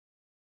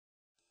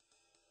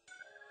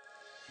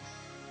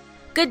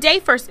Good day,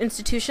 First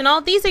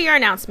Institutional. These are your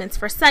announcements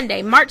for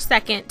Sunday, March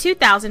 2nd,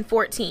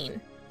 2014.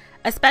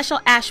 A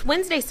special Ash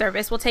Wednesday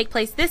service will take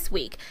place this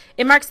week.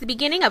 It marks the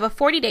beginning of a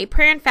 40-day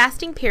prayer and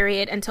fasting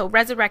period until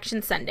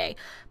Resurrection Sunday.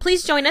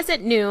 Please join us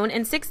at noon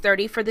and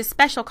 6:30 for this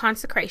special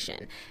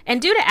consecration.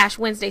 And due to Ash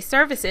Wednesday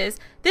services,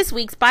 this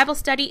week's Bible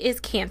study is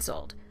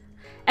canceled.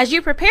 As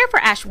you prepare for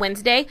Ash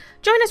Wednesday,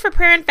 join us for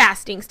prayer and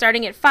fasting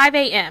starting at 5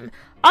 a.m.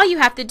 All you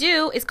have to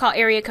do is call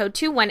area code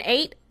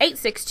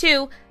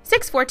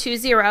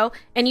 218-862-6420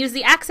 and use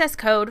the access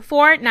code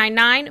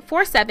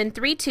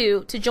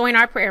 499-4732 to join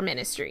our prayer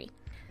ministry.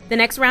 The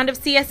next round of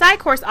CSI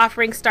course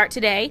offerings start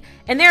today,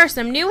 and there are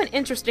some new and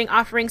interesting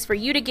offerings for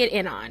you to get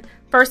in on.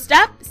 First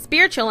up,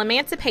 Spiritual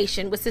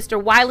Emancipation with Sister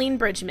Wileen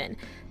Bridgman.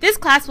 This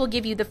class will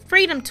give you the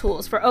freedom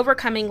tools for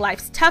overcoming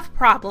life's tough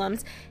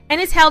problems and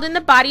is held in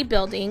the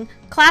Bodybuilding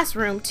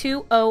Classroom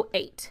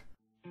 208.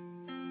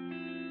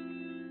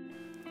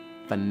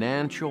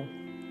 Financial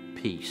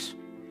peace.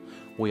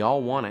 We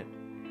all want it.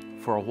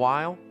 For a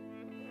while,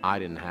 I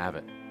didn't have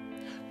it.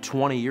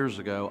 20 years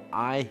ago,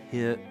 I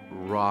hit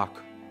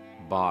rock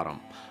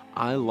bottom.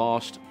 I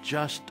lost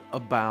just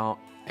about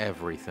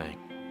everything.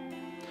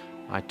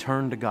 I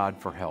turned to God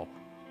for help,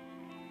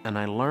 and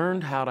I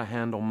learned how to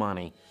handle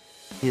money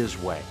His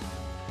way.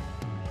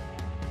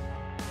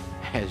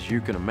 As you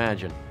can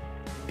imagine,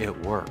 it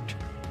worked.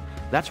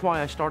 That's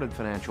why I started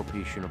Financial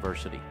Peace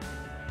University,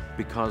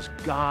 because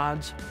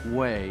God's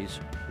ways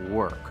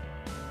work.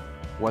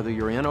 Whether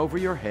you're in over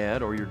your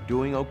head or you're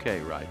doing okay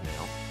right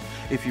now,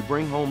 if you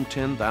bring home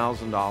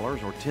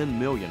 $10,000 or $10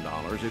 million,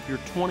 if you're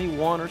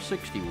 21 or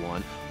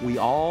 61, we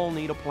all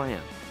need a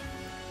plan.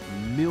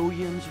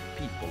 Millions of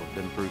people have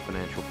been through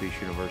Financial Peace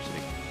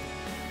University.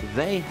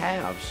 They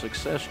have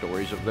success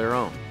stories of their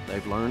own.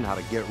 They've learned how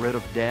to get rid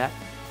of debt,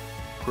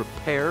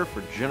 prepare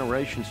for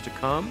generations to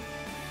come,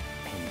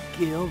 and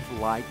give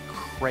like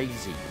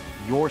crazy.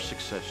 Your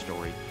success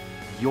story,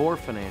 your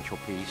financial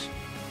peace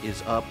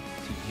is up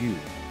to you.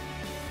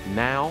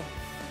 Now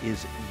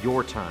is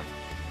your time.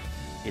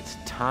 It's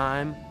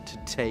time to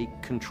take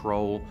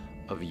control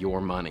of your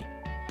money.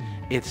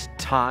 It's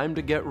time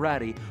to get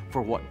ready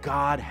for what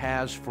God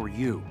has for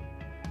you.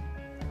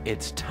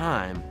 It's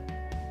time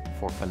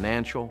for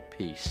financial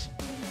peace.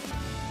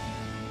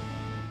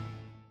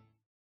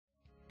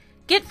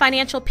 Get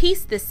financial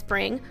peace this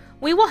spring.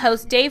 We will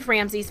host Dave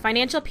Ramsey's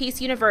Financial Peace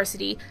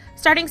University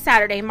starting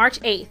Saturday, March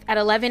 8th at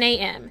 11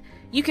 a.m.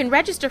 You can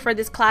register for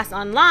this class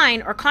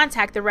online or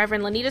contact the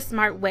Reverend Lanita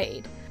Smart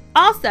Wade.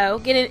 Also,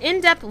 get an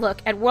in-depth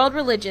look at world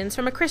religions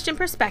from a Christian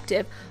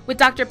perspective with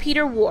Dr.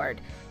 Peter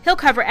Ward. He'll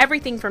cover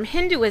everything from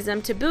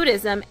Hinduism to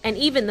Buddhism and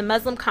even the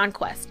Muslim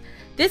conquest.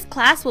 This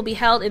class will be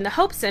held in the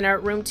Hope Center,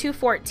 room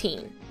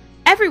 214.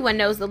 Everyone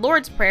knows the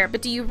Lord's Prayer,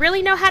 but do you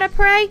really know how to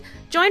pray?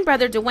 Join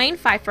Brother Dwayne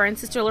Pfeiffer and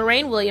Sister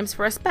Lorraine Williams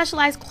for a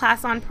specialized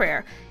class on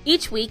prayer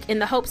each week in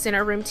the Hope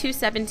Center, room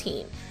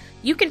 217.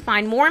 You can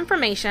find more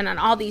information on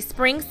all these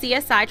spring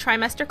CSI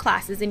trimester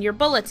classes in your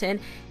bulletin,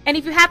 and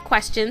if you have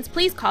questions,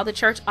 please call the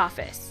church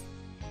office.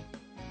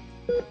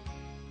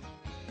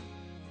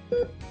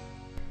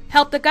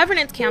 Help the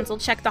Governance Council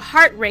check the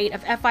heart rate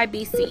of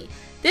FIBC.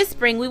 This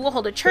spring, we will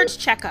hold a church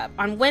checkup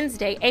on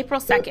Wednesday,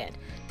 April 2nd.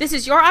 This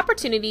is your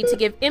opportunity to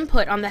give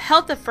input on the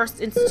health of First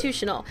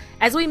Institutional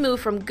as we move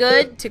from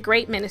good to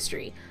great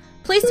ministry.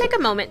 Please take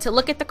a moment to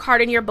look at the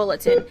card in your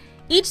bulletin.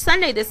 Each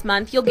Sunday this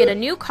month, you'll get a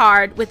new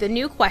card with a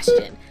new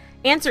question.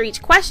 Answer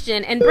each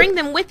question and bring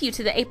them with you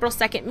to the April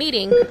 2nd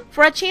meeting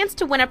for a chance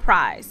to win a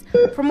prize.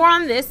 For more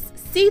on this,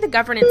 see the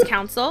Governance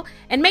Council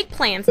and make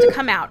plans to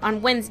come out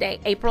on Wednesday,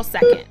 April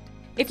 2nd.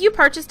 If you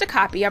purchased a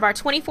copy of our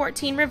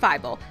 2014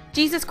 revival,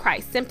 Jesus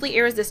Christ, Simply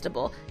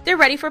Irresistible, they're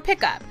ready for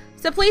pickup.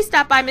 So please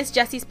stop by Miss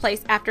Jessie's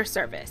place after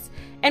service.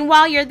 And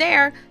while you're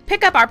there,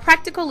 pick up our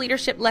Practical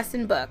Leadership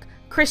Lesson book,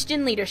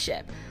 Christian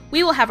Leadership.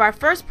 We will have our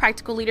first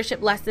Practical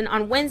Leadership lesson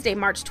on Wednesday,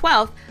 March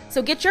 12th,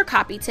 so get your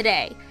copy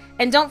today.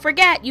 And don't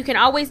forget, you can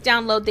always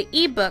download the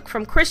ebook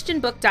from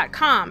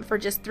christianbook.com for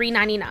just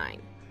 $3.99.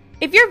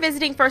 If you're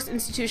visiting First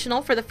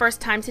Institutional for the first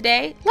time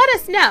today, let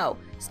us know.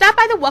 Stop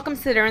by the Welcome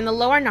Center in the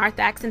Lower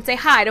Narthex and say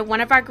hi to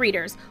one of our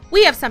greeters.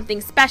 We have something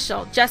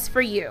special just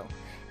for you.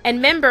 And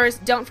members,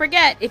 don't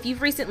forget, if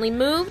you've recently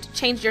moved,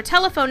 changed your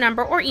telephone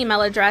number or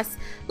email address,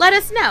 let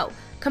us know.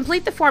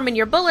 Complete the form in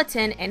your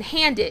bulletin and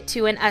hand it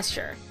to an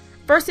usher.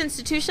 First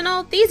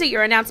Institutional, these are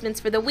your announcements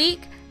for the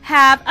week.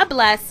 Have a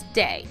blessed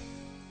day.